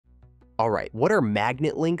Alright, what are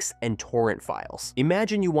magnet links and torrent files?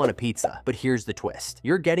 Imagine you want a pizza, but here's the twist.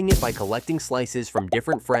 You're getting it by collecting slices from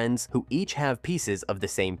different friends who each have pieces of the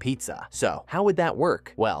same pizza. So, how would that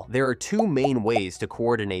work? Well, there are two main ways to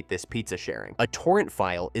coordinate this pizza sharing. A torrent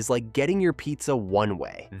file is like getting your pizza one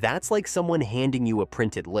way. That's like someone handing you a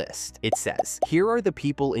printed list. It says, here are the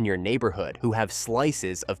people in your neighborhood who have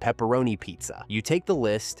slices of pepperoni pizza. You take the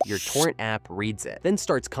list, your torrent app reads it, then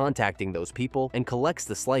starts contacting those people and collects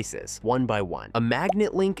the slices one by one. A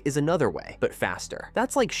magnet link is another way, but faster.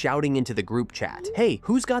 That's like shouting into the group chat, hey,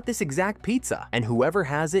 who's got this exact pizza? And whoever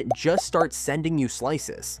has it just starts sending you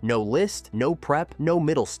slices. No list, no prep, no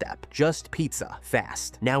middle step, just pizza,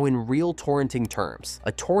 fast. Now in real torrenting terms,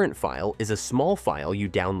 a torrent file is a small file you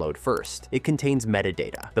download first. It contains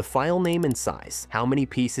metadata, the file name and size, how many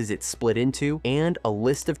pieces it's split into, and a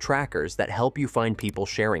list of trackers that help you find people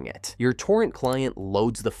sharing it. Your torrent client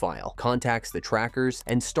loads the file, contacts the trackers,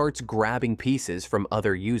 and starts grabbing pieces from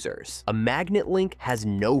other users. A magnet link has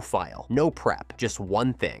no file, no prep, just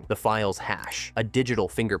one thing, the file's hash, a digital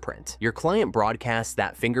fingerprint. Your client broadcasts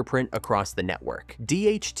that fingerprint across the network.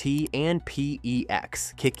 DHT and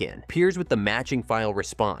PEX kick in, peers with the matching file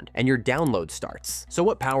respond, and your download starts. So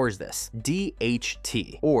what powers this?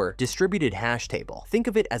 DHT, or distributed hash table. Think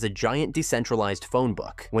of it as a giant decentralized phone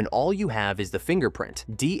book. When all you have is the fingerprint,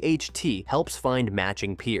 DHT helps find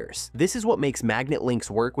matching peers. This is what makes magnet links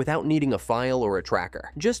work without needing a file or a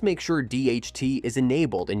tracker. Just make sure DHT is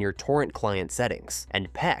enabled in your torrent client settings.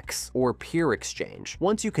 And PEX, or peer exchange.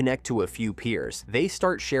 Once you connect to a few peers, they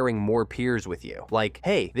start sharing more peers with you. Like,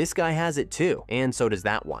 hey, this guy has it too, and so does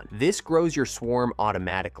that one. This grows your swarm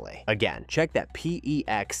automatically. Again, check that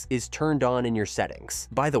PEX is turned on in your settings.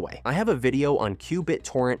 By the way, I have a video on qubit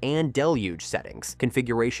torrent and deluge settings,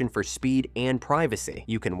 configuration for speed and privacy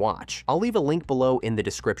you can watch. I'll leave a link below in the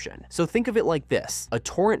description. So think of it like this. A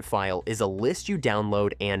torrent file is a list you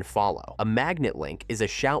download and follow. A magnet link is a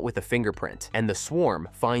shout with a fingerprint, and the swarm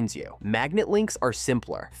finds you. Magnet links are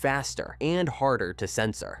simpler, faster, and harder to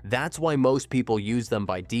censor. That's why most people use them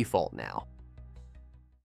by default now.